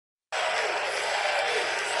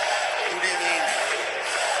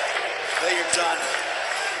done.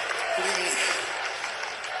 Please.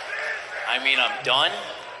 I mean, I'm done.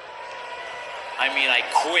 I mean, I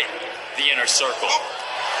quit the inner circle.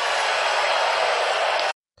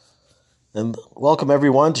 And welcome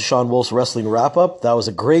everyone to Sean Wolf's Wrestling Wrap-Up. That was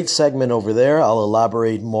a great segment over there. I'll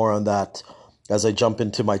elaborate more on that as I jump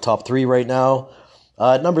into my top three right now.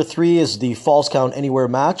 Number three is the Falls Count Anywhere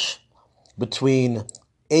match between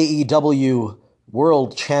AEW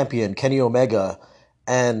World Champion Kenny Omega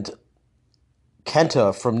and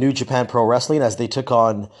Kenta from New Japan Pro Wrestling as they took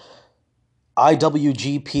on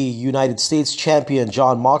IWGP United States Champion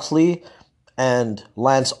Jon Moxley and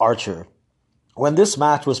Lance Archer. When this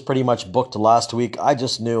match was pretty much booked last week, I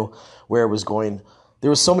just knew where it was going. There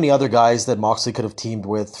were so many other guys that Moxley could have teamed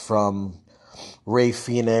with, from Rey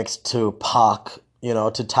Fenix to Pac,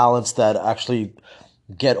 to talents that actually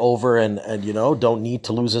get over and don't need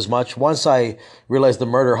to lose as much. Once I realized the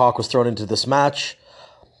Murder Hawk was thrown into this match,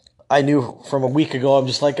 I knew from a week ago, I'm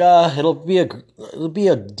just like, it'll be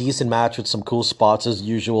a decent match with some cool spots as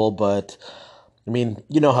usual, but I mean,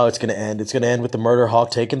 you know how it's going to end. It's going to end with the Murder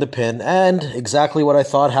Hawk taking the pin, and exactly what I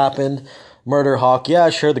thought happened. Murder Hawk, yeah,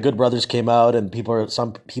 sure, the Good Brothers came out, and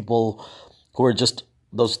some people who are just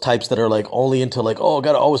those types that are like only into like, oh,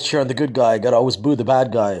 gotta always cheer on the good guy, gotta always boo the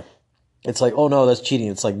bad guy. It's like, oh no, that's cheating.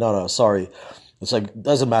 It's like, no, sorry. It's like,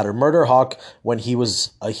 doesn't matter. Murder Hawk, when he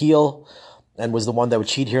was a heel and was the one that would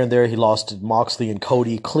cheat here and there, he lost to Moxley and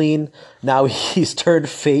Cody clean. Now he's turned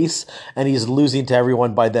face and he's losing to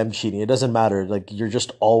everyone by them cheating. It doesn't matter. Like, you're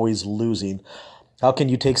just always losing. How can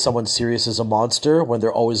you take someone serious as a monster when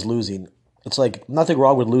they're always losing? It's like nothing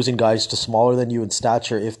wrong with losing guys to smaller than you in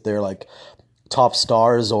stature if they're like top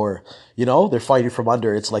stars or, they're fighting from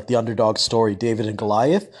under. It's like the underdog story, David and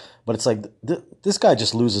Goliath. But it's like, this guy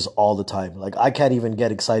just loses all the time. Like, I can't even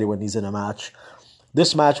get excited when he's in a match.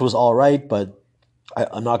 This match was all right, but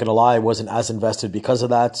I'm not going to lie, I wasn't as invested because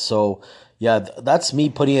of that. So, yeah, that's me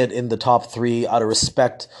putting it in the top three out of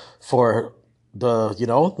respect for the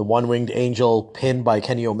one-winged angel pin by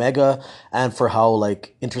Kenny Omega and for how,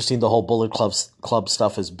 like, interesting the whole Bullet Club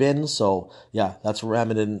stuff has been. So, yeah, that's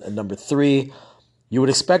ramming in at number three. You would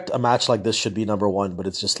expect a match like this should be number one, but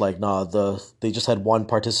it's just like, nah, they just had one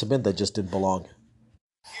participant that just didn't belong.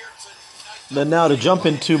 Then now to jump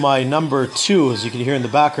into my number two, as you can hear in the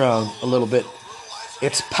background a little bit,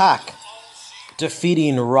 it's Pac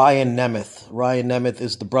defeating Ryan Nemeth. Ryan Nemeth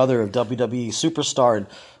is the brother of WWE superstar and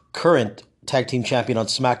current tag team champion on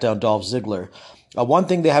SmackDown, Dolph Ziggler. One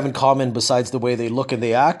thing they have in common besides the way they look and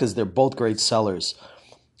they act is they're both great sellers.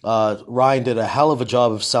 Ryan did a hell of a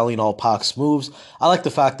job of selling all Pac's moves. I like the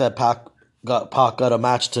fact that Pac got a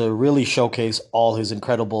match to really showcase all his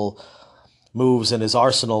incredible moves and his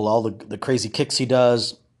arsenal, all the crazy kicks he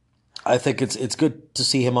does. I think it's good to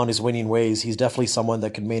see him on his winning ways. He's definitely someone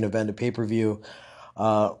that can main event a pay-per-view.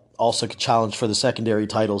 Also could challenge for the secondary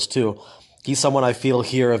titles too. He's someone I feel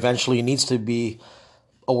here eventually needs to be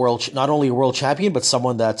not only a world champion, but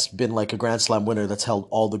someone that's been like a Grand Slam winner that's held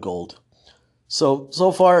all the gold.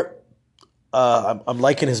 So far, I'm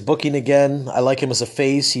liking his booking again. I like him as a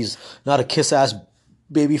face. He's not a kiss-ass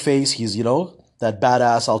baby face. He's, that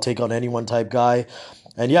badass, I'll take on anyone type guy.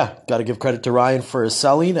 And yeah, got to give credit to Ryan for his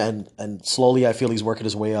selling, and slowly I feel he's working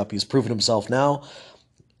his way up. He's proven himself now.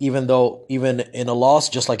 Even in a loss,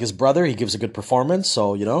 just like his brother, he gives a good performance.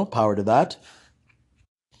 So, power to that.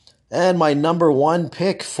 And my number one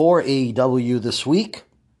pick for AEW this week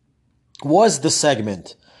was the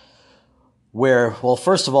segment where, well,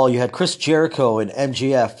 first of all, you had Chris Jericho and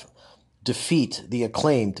MJF defeat the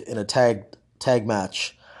Acclaimed in a tag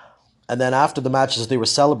match. And then after the matches they were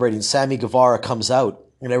celebrating, Sammy Guevara comes out,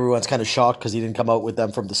 and everyone's kind of shocked because he didn't come out with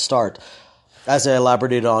them from the start. As I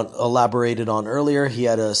elaborated on earlier, he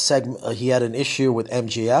had an issue with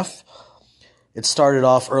MJF. It started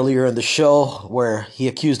off earlier in the show where he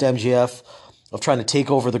accused MJF of trying to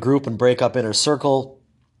take over the group and break up Inner Circle.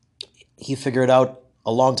 He figured out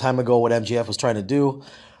a long time ago what MJF was trying to do,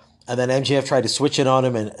 and then MJF tried to switch it on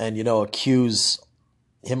him and accuse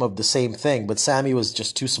him of the same thing, but Sammy was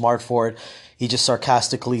just too smart for it. He just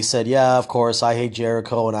sarcastically said, yeah, of course, I hate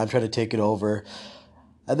Jericho and I'm trying to take it over.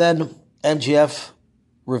 And then MJF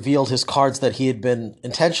revealed his cards that he had been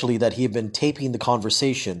taping the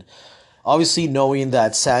conversation. Obviously knowing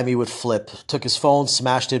that Sammy would flip, took his phone,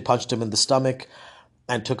 smashed it, punched him in the stomach,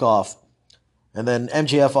 and took off. And then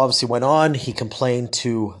MJF obviously went on. He complained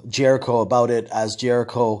to Jericho about it as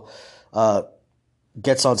Jericho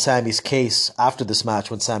gets on Sammy's case after this match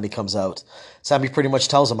when Sammy comes out. Sammy pretty much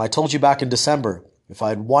tells him, I told you back in December, If I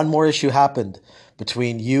had one more issue happened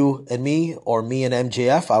between you and me or me and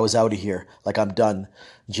MJF, I was out of here. Like, I'm done.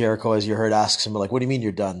 Jericho, as you heard, asks him, like, what do you mean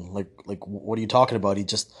you're done? Like, what are you talking about?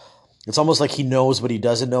 It's almost like he knows but he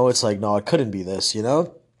doesn't know. It's like, no, it couldn't be this, you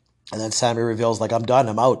know? And then Sammy reveals, like, I'm done.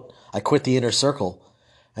 I'm out. I quit the Inner Circle.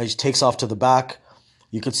 And he takes off to the back.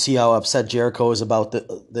 You could see how upset Jericho is about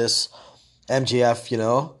this. MJF, you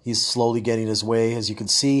know, he's slowly getting his way, as you can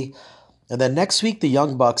see. And then next week, the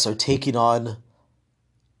Young Bucks are taking on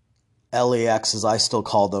LAX, as I still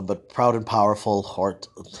call them, but Proud and Powerful, or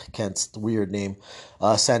Kent's weird name,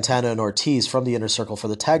 Santana and Ortiz from the Inner Circle for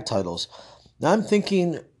the tag titles. Now I'm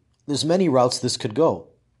thinking there's many routes this could go.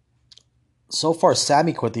 So far,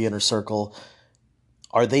 Sammy quit the Inner Circle.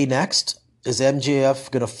 Are they next? Is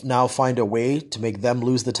MJF going to now find a way to make them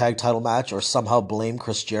lose the tag title match or somehow blame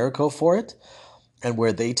Chris Jericho for it? And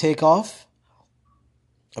where they take off?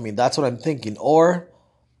 I mean, that's what I'm thinking. Or,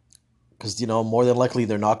 because, you know, more than likely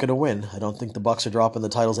they're not going to win. I don't think the Bucks are dropping the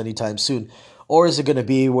titles anytime soon. Or is it going to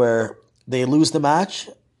be where they lose the match,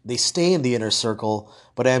 they stay in the Inner Circle,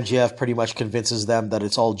 but MJF pretty much convinces them that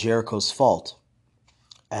it's all Jericho's fault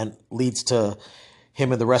and leads to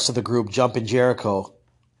him and the rest of the group jumping Jericho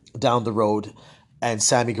down the road, and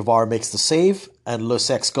Sammy Guevara makes the save, and Los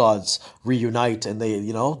Ex Gods reunite, and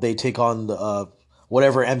they take on the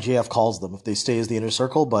whatever MJF calls them if they stay as the Inner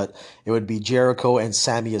Circle, but it would be Jericho and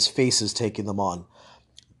Sammy as faces taking them on.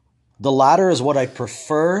 The latter is what I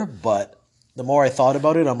prefer, but the more I thought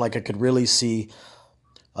about it, I'm like, I could really see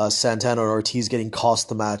Santana and Ortiz getting cost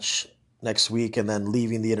the match next week and then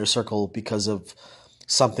leaving the Inner Circle because of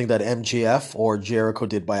something that MJF or Jericho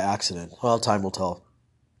did by accident. Well, time will tell.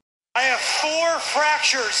 I have 4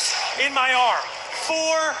 fractures in my arm.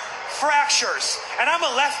 4 fractures. And I'm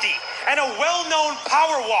a lefty and a well-known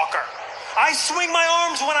power walker. I swing my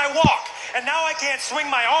arms when I walk. And now I can't swing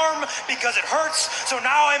my arm because it hurts. So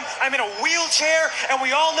now I'm in a wheelchair. And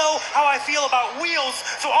we all know how I feel about wheels.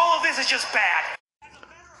 So all of this is just bad.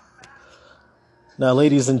 Now,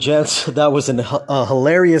 ladies and gents, that was a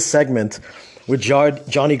hilarious segment with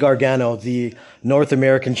Johnny Gargano, the North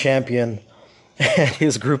American champion, and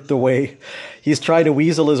his group The Way. He's trying to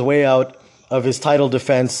weasel his way out of his title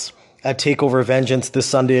defense at TakeOver Vengeance this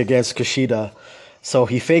Sunday against Kushida. So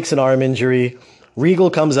he fakes an arm injury. Regal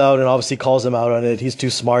comes out and obviously calls him out on it. He's too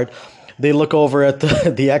smart. They look over at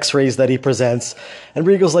the x-rays that he presents. And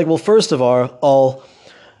Regal's like, well, first of all,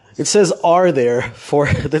 it says R there for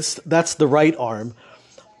that's the right arm.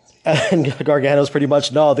 And Gargano's pretty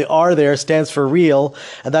much, no, the R there stands for real,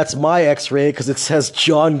 and that's my x-ray because it says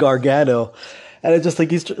John Gargano. And it's just like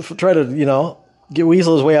he's trying to, get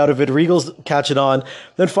weasel his way out of it. Regal's catching on.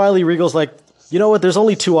 Then finally Regal's like, you know what, there's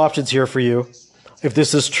only 2 options here for you if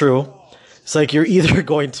this is true. It's like you're either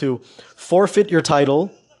going to forfeit your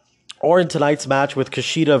title, or in tonight's match with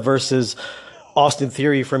Kushida versus Austin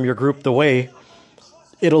Theory from your group The Way,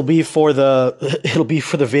 it'll be for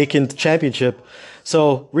the vacant championship.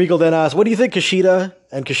 So Regal then asks, what do you think, Kushida?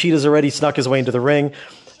 And Kushida's already snuck his way into the ring.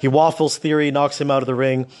 He waffles Theory, knocks him out of the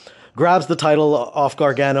ring, grabs the title off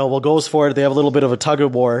Gargano, goes for it. They have a little bit of a tug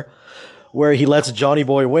of war where he lets Johnny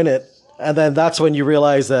Boy win it. And then that's when you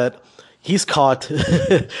realize that he's caught. He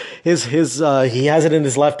has it in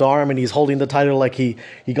his left arm and he's holding the title like he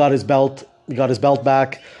got his belt. He got his belt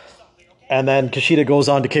back. And then Kushida goes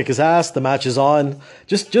on to kick his ass. The match is on.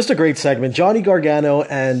 Just a great segment. Johnny Gargano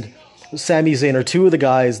and Sami Zayn are 2 of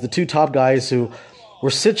the 2 top guys who were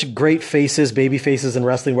such great faces, baby faces in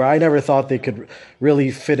wrestling, where I never thought they could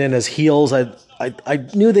really fit in as heels. I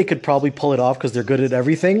knew they could probably pull it off because they're good at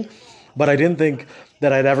everything, but I didn't think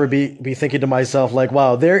that I'd ever be thinking to myself, like,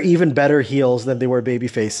 wow, they're even better heels than they were baby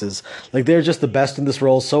faces. Like, they're just the best in this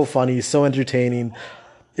role, so funny, so entertaining.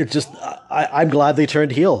 It's just, I'm glad they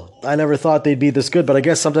turned heel. I never thought they'd be this good, but I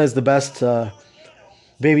guess sometimes the best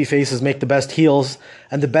baby faces make the best heels,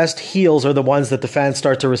 and the best heels are the ones that the fans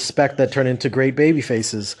start to respect that turn into great baby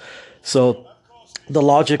faces. So the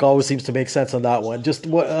logic always seems to make sense on that one. Just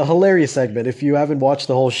a hilarious segment. If you haven't watched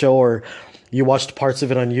the whole show or you watched parts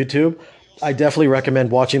of it on YouTube, I definitely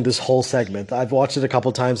recommend watching this whole segment. I've watched it a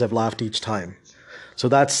couple times. I've laughed each time. So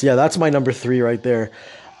that's my number 3 right there.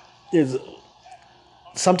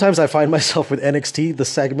 Sometimes I find myself with NXT, the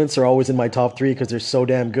segments are always in my top 3 because they're so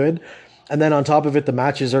damn good. And then on top of it, the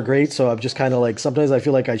matches are great. So I'm just kind of like, sometimes I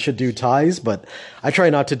feel like I should do ties, but I try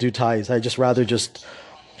not to do ties. I just rather just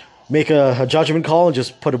make a judgment call and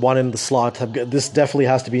just put one in the slot. This definitely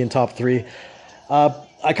has to be in top 3.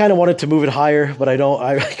 I kind of wanted to move it higher, but I don't.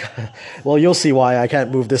 Well, you'll see why I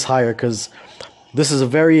can't move this higher, because this is a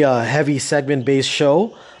very heavy segment-based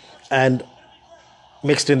show and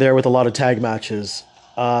mixed in there with a lot of tag matches.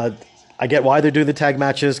 I get why they're doing the tag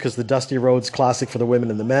matches because the Dusty Rhodes Classic for the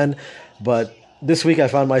women and the men. But this week I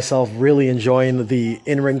found myself really enjoying the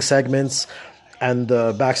in-ring segments and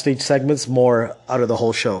the backstage segments more out of the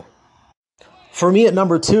whole show. For me at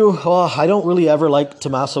number 2, well, I don't really ever like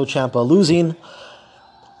Tommaso Ciampa losing.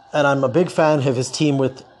 And I'm a big fan of his team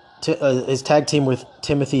with his tag team with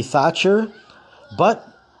Timothy Thatcher. But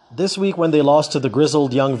this week when they lost to the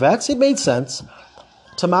Grizzled Young Vets, it made sense.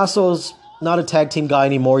 Tommaso's not a tag team guy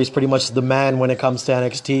anymore. He's pretty much the man when it comes to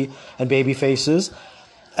NXT and baby faces.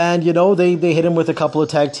 And, you know, they hit him with a couple of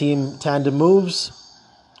tag team tandem moves.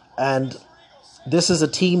 And this is a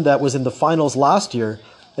team that was in the finals last year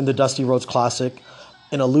in the Dusty Rhodes Classic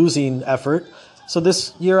in a losing effort. So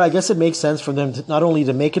this year, I guess it makes sense for them to not only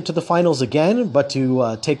to make it to the finals again, but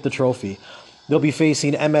to take the trophy. They'll be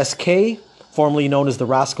facing MSK, formerly known as the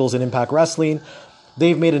Rascals in Impact Wrestling.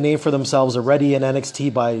 They've made a name for themselves already in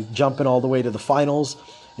NXT by jumping all the way to the finals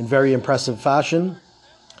in very impressive fashion.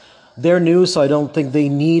 They're new, so I don't think they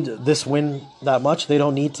need this win that much. They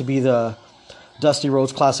don't need to be the Dusty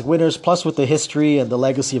Rhodes Classic winners. Plus, with the history and the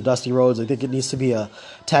legacy of Dusty Rhodes, I think it needs to be a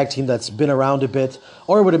tag team that's been around a bit.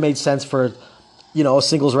 Or it would have made sense for, you know, a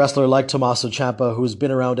singles wrestler like Tommaso Ciampa, who's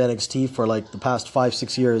been around NXT for like the past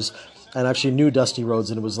 5-6 years and actually knew Dusty Rhodes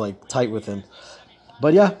and was like tight with him.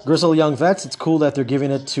 But yeah, Grizzled Young Vets, it's cool that they're giving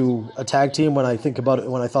it to a tag team when I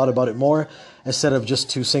thought about it more, instead of just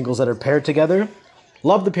two singles that are paired together.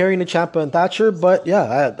 Love the pairing of Ciampa and Thatcher, but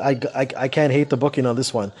yeah, I can't hate the booking on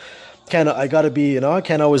this one. I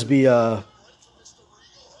can't always be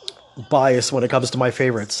biased when it comes to my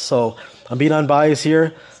favorites. So I'm being unbiased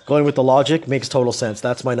here. Going with the logic makes total sense.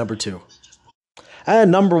 That's my number 2. And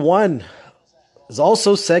number 1 is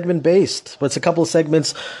also segment based, but it's a couple of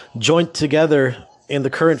segments joined together in the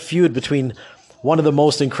current feud between one of the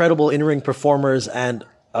most incredible in-ring performers and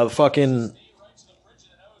a fucking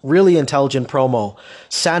really intelligent promo,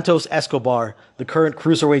 Santos Escobar, the current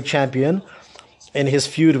Cruiserweight champion, in his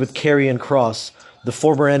feud with Karrion Kross, the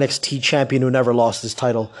former NXT champion who never lost his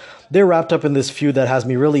title. They're wrapped up in this feud that has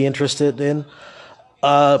me really interested in.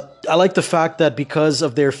 I like the fact that because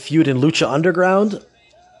of their feud in Lucha Underground,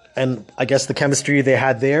 and I guess the chemistry they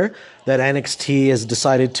had there, that NXT has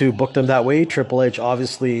decided to book them that way. Triple H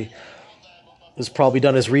obviously has probably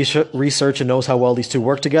done his research and knows how well these two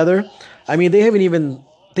work together. I mean,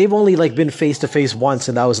 they've only like been face to face once,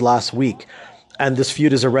 and that was last week. And this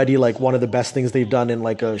feud is already like one of the best things they've done in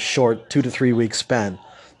like a short 2 to 3 week span.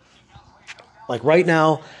 Like right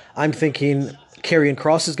now, I'm thinking Karrion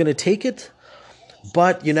Kross is going to take it,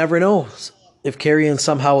 but you never know. If Karrion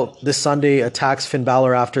somehow this Sunday attacks Finn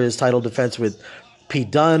Balor after his title defense with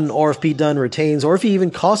Pete Dunne, or if Pete Dunne retains, or if he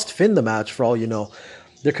even cost Finn the match, for all you know.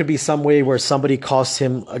 There could be some way where somebody costs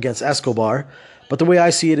him against Escobar. But the way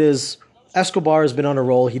I see it is, Escobar has been on a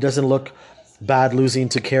roll. He doesn't look bad losing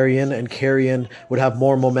to Karrion, and Karrion would have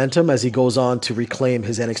more momentum as he goes on to reclaim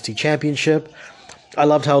his NXT championship. I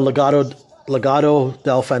loved how Legado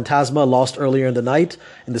del Fantasma lost earlier in the night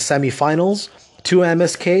in the semifinals to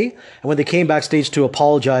MSK, and when they came backstage to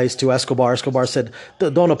apologize to Escobar, Escobar said,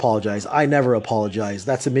 "Don't apologize. I never apologize.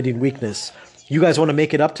 That's admitting weakness. You guys want to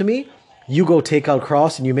make it up to me? You go take out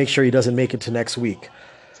Kross and you make sure he doesn't make it to next week."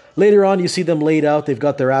 Later on, you see them laid out. They've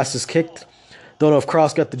got their asses kicked. Don't know if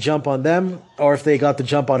Kross got the jump on them or if they got the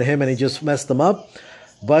jump on him and he just messed them up.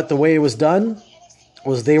 But the way it was done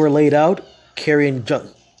was they were laid out. Karrion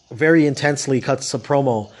very intensely cuts a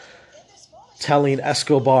promo telling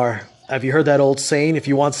Escobar, "Have you heard that old saying? If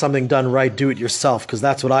you want something done right, do it yourself, because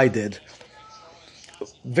that's what I did."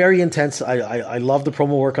 Very intense. I love the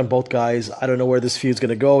promo work on both guys. I don't know where this feud's going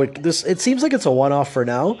to go. It seems like it's a one-off for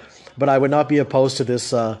now, but I would not be opposed to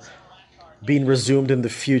this being resumed in the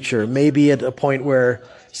future. Maybe at a point where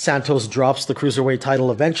Santos drops the Cruiserweight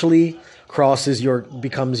title eventually, Kross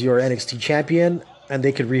becomes your NXT champion, and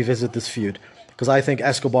they could revisit this feud. Because I think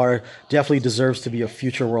Escobar definitely deserves to be a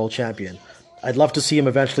future world champion. I'd love to see him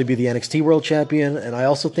eventually be the NXT World Champion, and I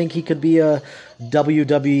also think he could be a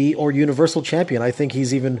WWE or Universal Champion. I think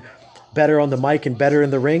he's even better on the mic and better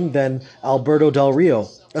in the ring than Alberto Del Rio.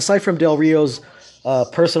 Aside from Del Rio's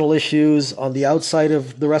personal issues on the outside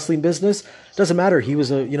of the wrestling business, doesn't matter. He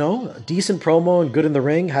was a decent promo and good in the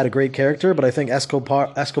ring, had a great character, but I think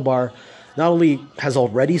Escobar not only has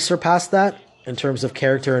already surpassed that in terms of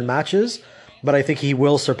character and matches, but I think he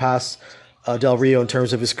will surpass Del Rio in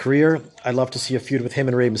terms of his career. I'd love to see a feud with him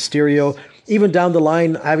and Rey Mysterio. Even down the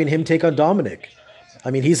line, having him take on Dominic. I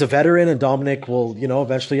mean, he's a veteran, and Dominic will,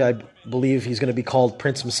 eventually I believe he's going to be called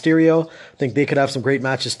Prince Mysterio. I think they could have some great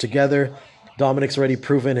matches together. Dominic's already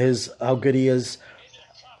proven how good he is.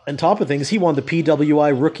 On top of things, he won the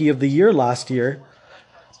PWI Rookie of the Year last year.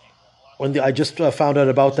 I just found out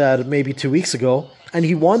about that maybe 2 weeks ago, and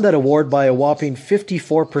he won that award by a whopping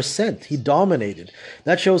 54%. He dominated.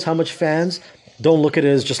 That shows how much fans don't look at it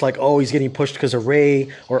as just like, oh, he's getting pushed because of Ray,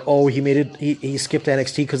 or oh, he skipped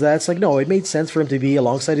NXT because that's like, no, it made sense for him to be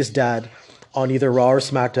alongside his dad on either Raw or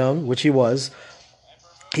SmackDown, which he was.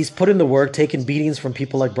 He's put in the work, taken beatings from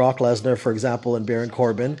people like Brock Lesnar, for example, and Baron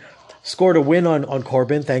Corbin. Scored a win on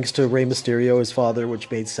Corbin thanks to Rey Mysterio, his father, which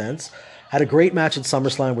made sense. Had a great match at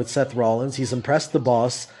SummerSlam with Seth Rollins. He's impressed the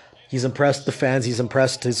boss. He's impressed the fans. He's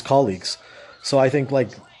impressed his colleagues. So I think like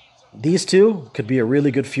these two could be a really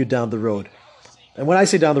good feud down the road. And when I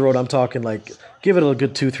say down the road, I'm talking like give it a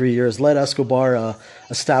good 2-3 years. Let Escobar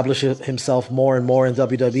establish himself more and more in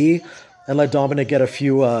WWE, and let Dominic get a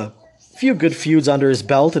few good feuds under his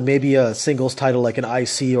belt, and maybe a singles title like an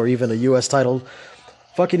IC or even a US title.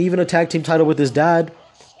 Fucking even a tag team title with his dad,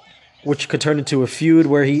 which could turn into a feud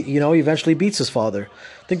where he eventually beats his father.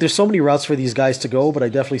 I think there's so many routes for these guys to go, but I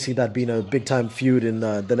definitely see that being a big time feud in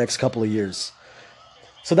the next couple of years.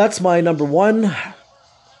 So that's my number one.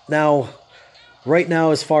 Now, right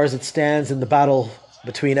now, as far as it stands in the battle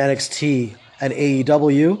between NXT and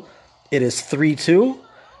AEW, it is 3-2.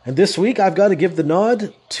 And this week, I've got to give the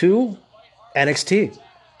nod to NXT.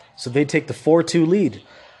 So they take the 4-2 lead.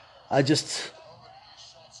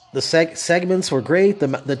 The segments were great.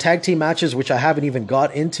 The tag team matches, which I haven't even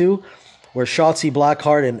got into, where Shotzi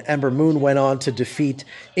Blackheart and Ember Moon went on to defeat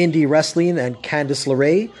Indie Wrestling and Candice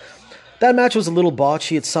LeRae. That match was a little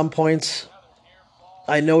botchy at some points.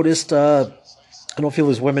 I noticed I don't feel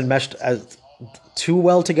these women meshed too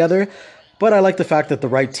well together, but I like the fact that the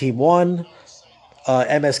right team won.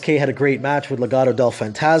 MSK had a great match with Legado del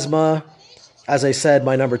Fantasma. As I said,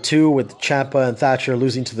 my number 2 with Ciampa and Thatcher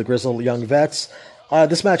losing to the Grizzled Young Vets.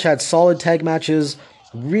 This match had solid tag matches,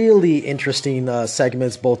 really interesting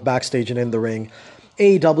segments, both backstage and in the ring.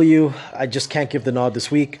 AEW, I just can't give the nod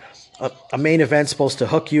this week. A main event's supposed to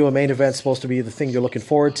hook you. A main event's supposed to be the thing you're looking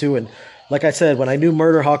forward to. And like I said, when I knew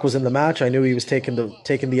Murder Hawk was in the match, I knew he was taking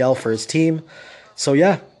the L for his team. So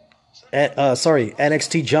yeah,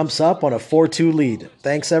 NXT jumps up on a 4-2 lead.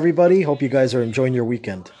 Thanks everybody. Hope you guys are enjoying your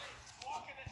weekend.